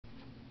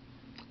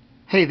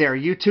Hey there,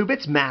 YouTube.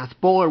 It's Math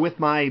Bowler with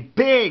my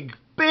big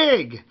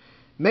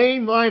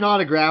mainline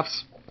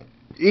autographs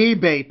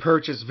eBay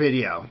purchase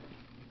video.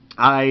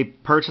 I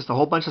purchased a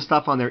whole bunch of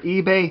stuff on their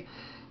eBay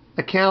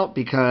account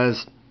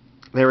because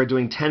they were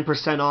doing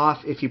 10%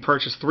 off if you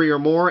purchase 3 or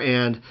more.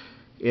 And,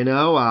 you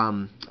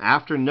know,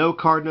 after No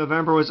Card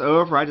November was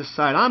over, I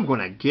decided I'm going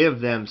to give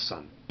them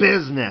some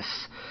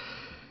business.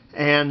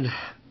 And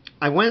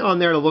I went on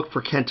there to look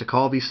for Kent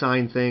Tekulve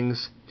signed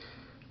things.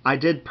 I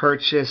did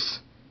purchase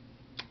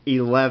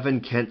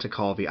 11 Kent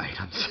Tekulve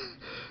items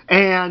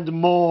and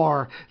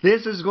more.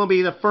 This is going to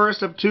be the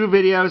first of 2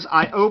 videos.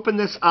 I opened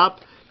this up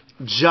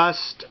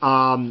just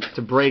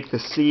to break the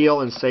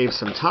seal and save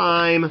some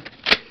time.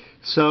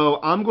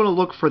 So I'm going to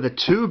look for the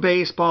 2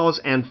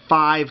 baseballs and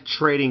 5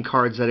 trading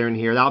cards that are in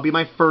here. That'll be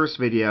my first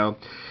video.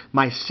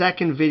 My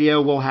second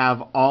video will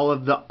have all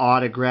of the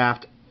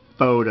autographed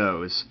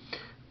photos,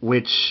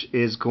 which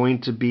is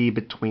going to be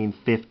between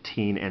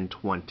 15 and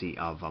 20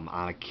 of them.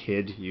 I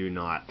kid you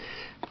not.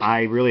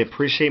 I really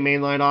appreciate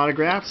Mainline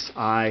Autographs.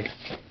 I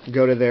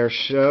go to their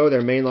show,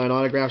 their Mainline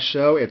Autograph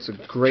show. It's a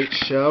great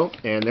show.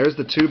 And there's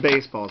the 2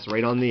 baseballs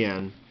right on the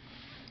end.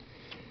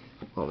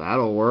 Well,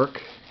 that'll work.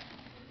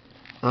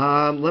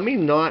 Let me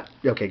not...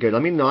 Okay, good.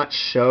 Let me not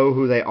show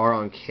who they are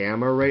on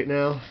camera right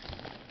now.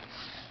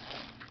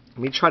 Let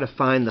me try to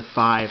find the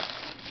 5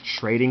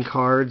 trading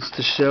cards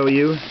to show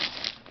you.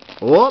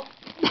 Whoop!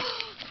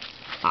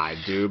 I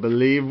do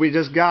believe we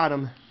just got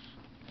them.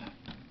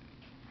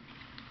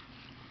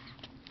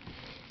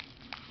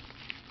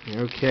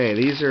 Okay,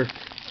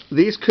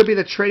 these could be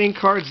the trading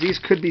cards. These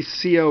could be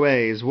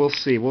COAs. We'll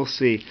see,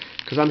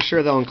 because I'm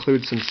sure they'll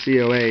include some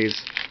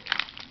COAs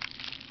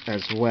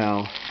as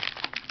well.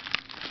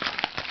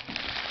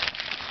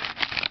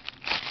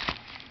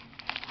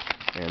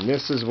 And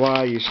this is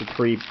why you should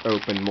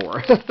pre-open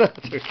more.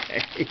 That's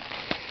okay.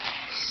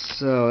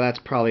 So that's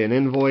probably an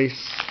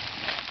invoice.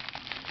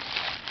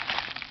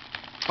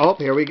 Oh,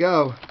 here we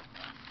go.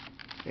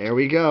 There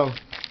we go.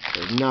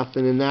 There's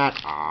nothing in that.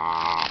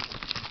 Ah.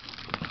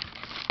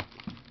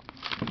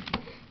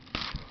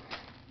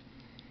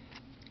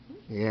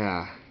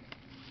 Yeah.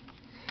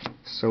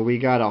 So we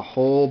got a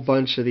whole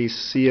bunch of these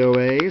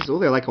COAs. Oh,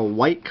 they're like a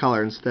white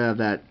color instead of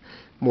that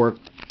more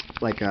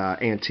like a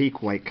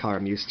antique white color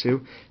I'm used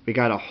to. We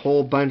got a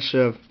whole bunch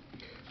of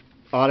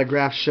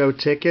autograph show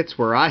tickets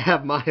where I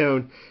have my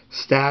own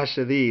stash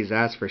of these,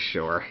 that's for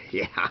sure.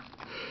 Yeah.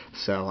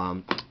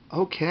 So,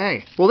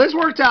 okay. Well, this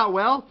worked out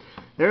well.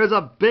 There's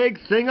a big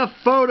thing of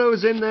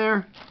photos in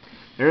there.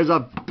 There's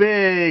a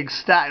big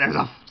stack. There's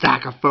a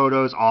stack of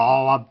photos.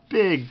 Oh, a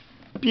big,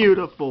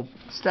 beautiful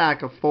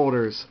stack of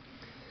folders.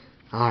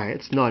 Alright,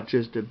 it's not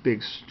just a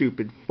big,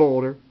 stupid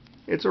folder.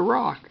 It's a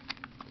rock.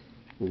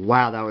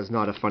 Wow, that was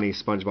not a funny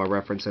SpongeBob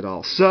reference at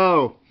all.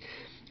 So,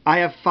 I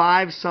have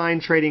 5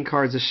 signed trading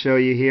cards to show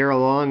you here,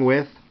 along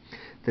with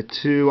the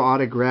 2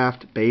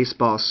 autographed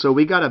baseballs. So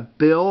we got a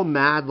Bill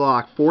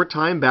Madlock,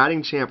 4-time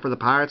batting champ for the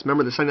Pirates,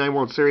 member of the 79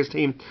 World Series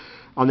team,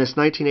 on this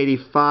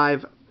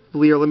 1985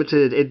 Fleer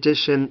limited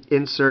edition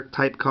insert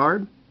type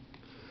card.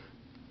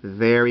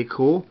 Very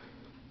cool.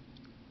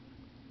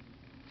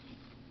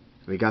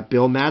 We got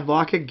Bill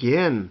Madlock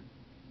again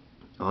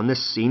on the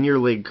Senior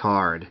League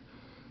card.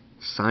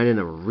 Signed in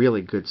a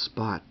really good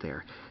spot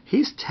there.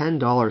 He's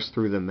 $10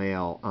 through the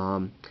mail.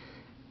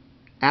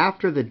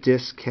 After the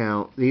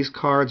discount, these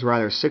cards were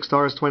either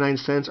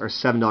 $6.29 or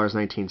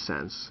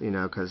 $7.19. You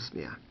know, because,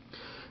 yeah.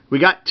 We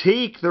got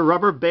Teak, the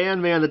rubber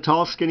band man, the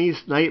tall, skinny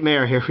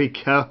nightmare. Here we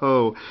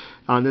go.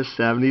 On the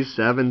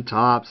 77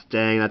 Topps.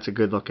 Dang, that's a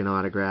good-looking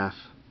autograph.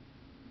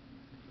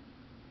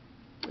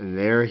 And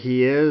there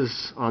he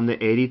is on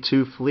the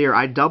 82 Fleer.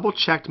 I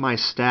double-checked my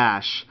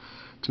stash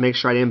to make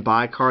sure I didn't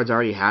buy cards I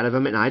already had of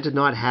him, and I did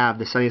not have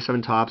the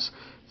 77 Topps,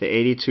 the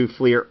 82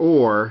 Fleer,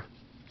 or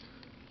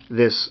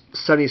this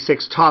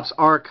 76 Topps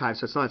Archive.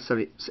 So it's not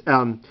 70.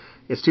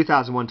 It's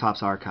 2001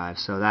 Topps Archive.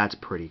 So that's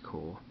pretty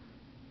cool.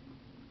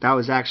 That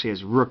was actually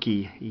his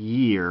rookie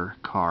year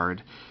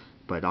card,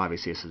 but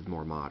obviously this is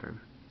more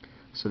modern.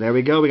 So there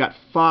we go. We got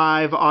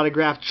 5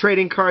 autographed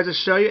trading cards to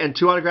show you, and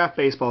 2 autographed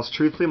baseballs.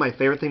 Truthfully, my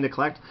favorite thing to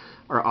collect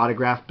are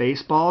autographed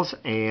baseballs,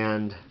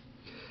 and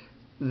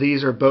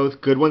these are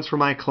both good ones for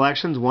my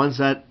collections. Ones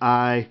that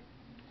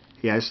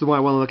this is the one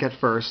I want to look at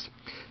first.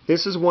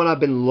 This is one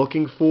I've been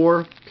looking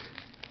for.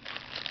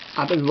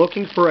 I've been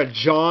looking for a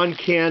John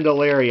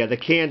Candelaria, the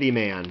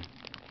Candyman.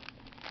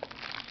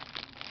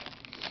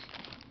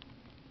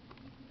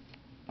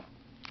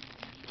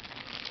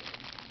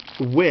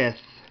 With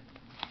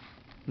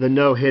the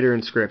no-hitter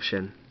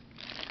inscription.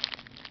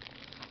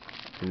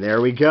 And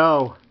there we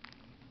go.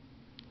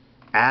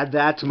 Add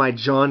that to my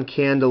John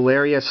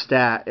Candelaria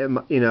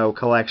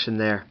collection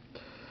there.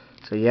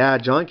 So yeah,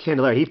 John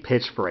Candelaria, he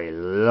pitched for a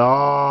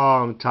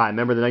long time.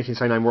 Remember the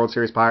 1979 World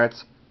Series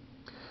Pirates?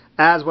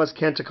 As was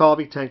Kent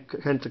Tekulve.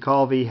 Kent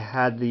Tekulve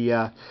had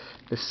the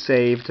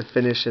save to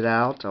finish it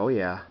out. Oh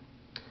yeah.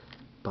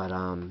 But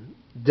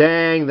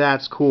dang,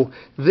 that's cool.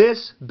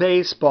 This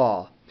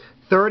baseball,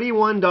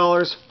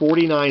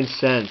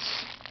 $31.49.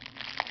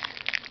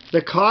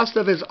 The cost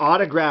of his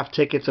autograph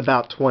ticket's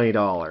about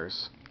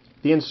 $20.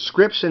 The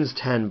inscription's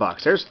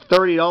 $10. There's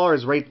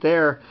 $30 right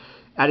there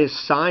at his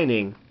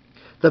signing.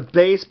 The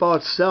baseball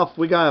itself,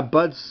 we got a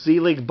Bud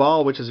Selig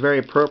ball, which is very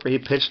appropriate.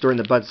 He pitched during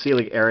the Bud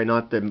Selig era,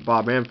 not the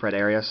Bob Manfred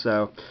area,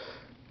 so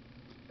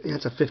yeah,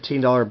 it's a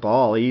 $15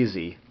 ball,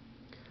 easy.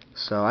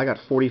 So I got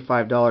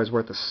 $45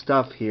 worth of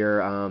stuff here.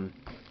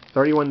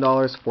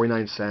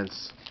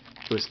 $31.49.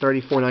 It was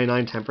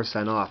 $34.99,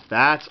 10% off.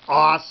 That's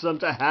awesome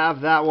to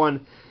have that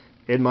one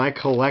in my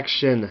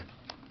collection.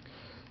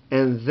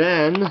 And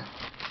then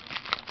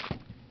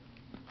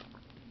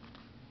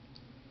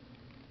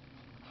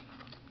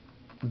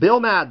Bill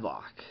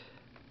Madlock.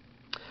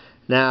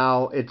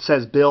 Now, it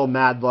says Bill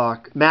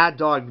Madlock, Mad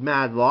Dog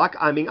Madlock.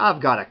 I mean,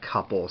 I've got a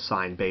couple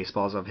signed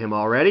baseballs of him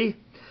already.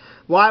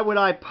 Why would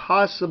I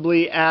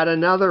possibly add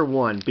another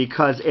one?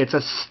 Because it's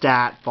a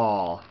stat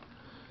ball.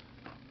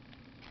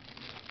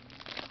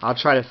 I'll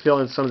try to fill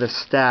in some of the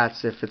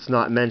stats if it's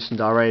not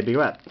mentioned already.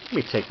 But let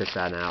me take this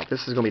out.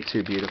 This is going to be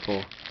too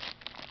beautiful.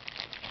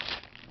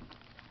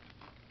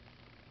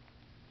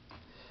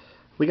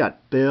 We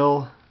got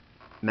Bill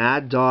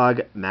Mad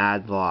Dog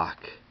Madlock.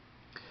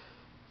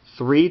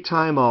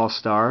 3-time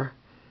All-Star,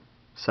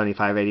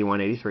 75,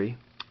 81, 83.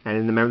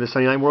 And remember the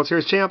 79 World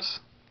Series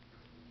champs?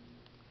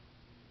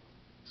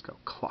 Let's go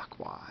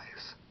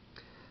clockwise.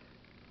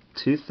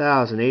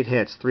 2008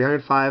 hits,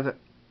 305.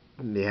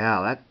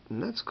 Yeah,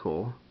 that's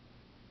cool.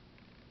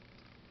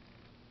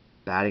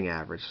 Batting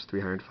average,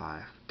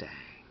 305. Dang.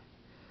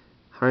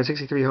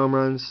 163 home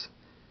runs,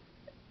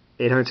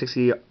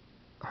 860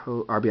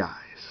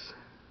 RBIs.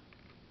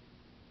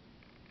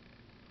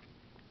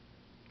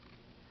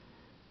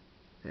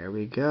 There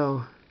we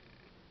go.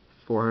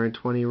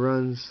 420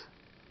 runs.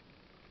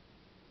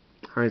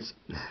 Nice.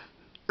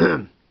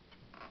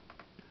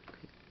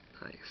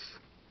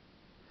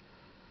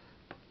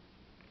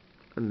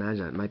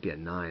 Imagine it might be a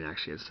 9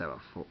 actually instead of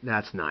a 4.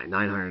 That's 9.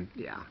 900,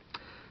 yeah.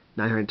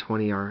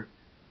 920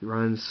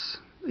 runs.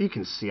 You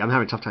can see. I'm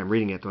having a tough time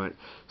reading it, but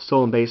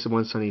stolen base of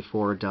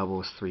 174,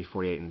 doubles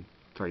 348, and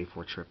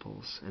 34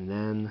 triples. And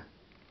then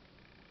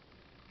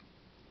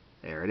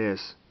there it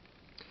is.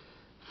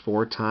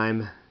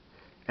 4-time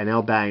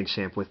NL batting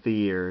champ with the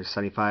years,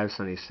 75,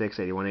 76,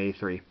 81,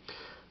 83.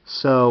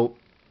 So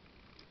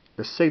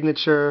the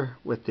signature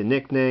with the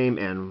nickname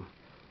and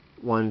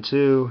 1,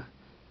 2,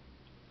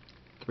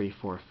 3,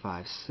 4,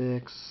 5,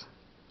 6,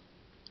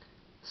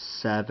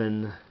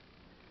 7,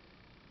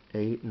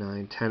 8,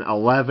 9, 10,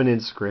 11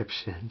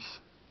 inscriptions.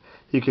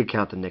 You could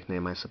count the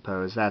nickname, I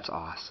suppose. That's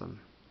awesome.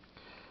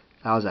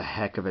 That was a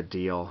heck of a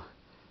deal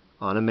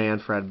on a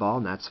Manfred ball,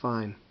 and that's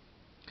fine.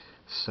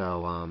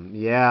 So,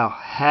 yeah,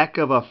 heck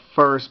of a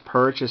first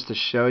purchase to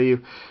show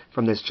you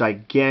from this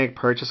gigantic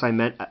purchase I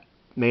made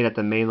at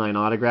the Mainline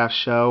Autograph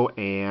Show,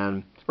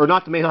 or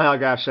not the Mainline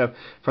Autograph Show,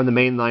 from the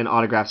Mainline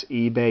Autographs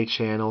eBay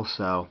channel.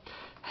 So,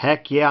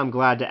 heck yeah, I'm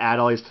glad to add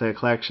all these to the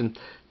collection.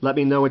 Let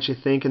me know what you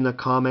think in the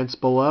comments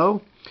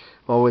below.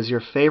 What was your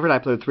favorite? I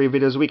upload 3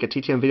 videos a week, a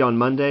TTM video on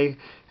Monday,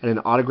 and an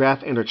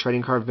autograph and or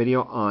trading card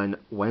video on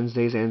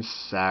Wednesdays and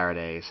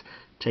Saturdays.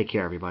 Take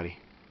care, everybody.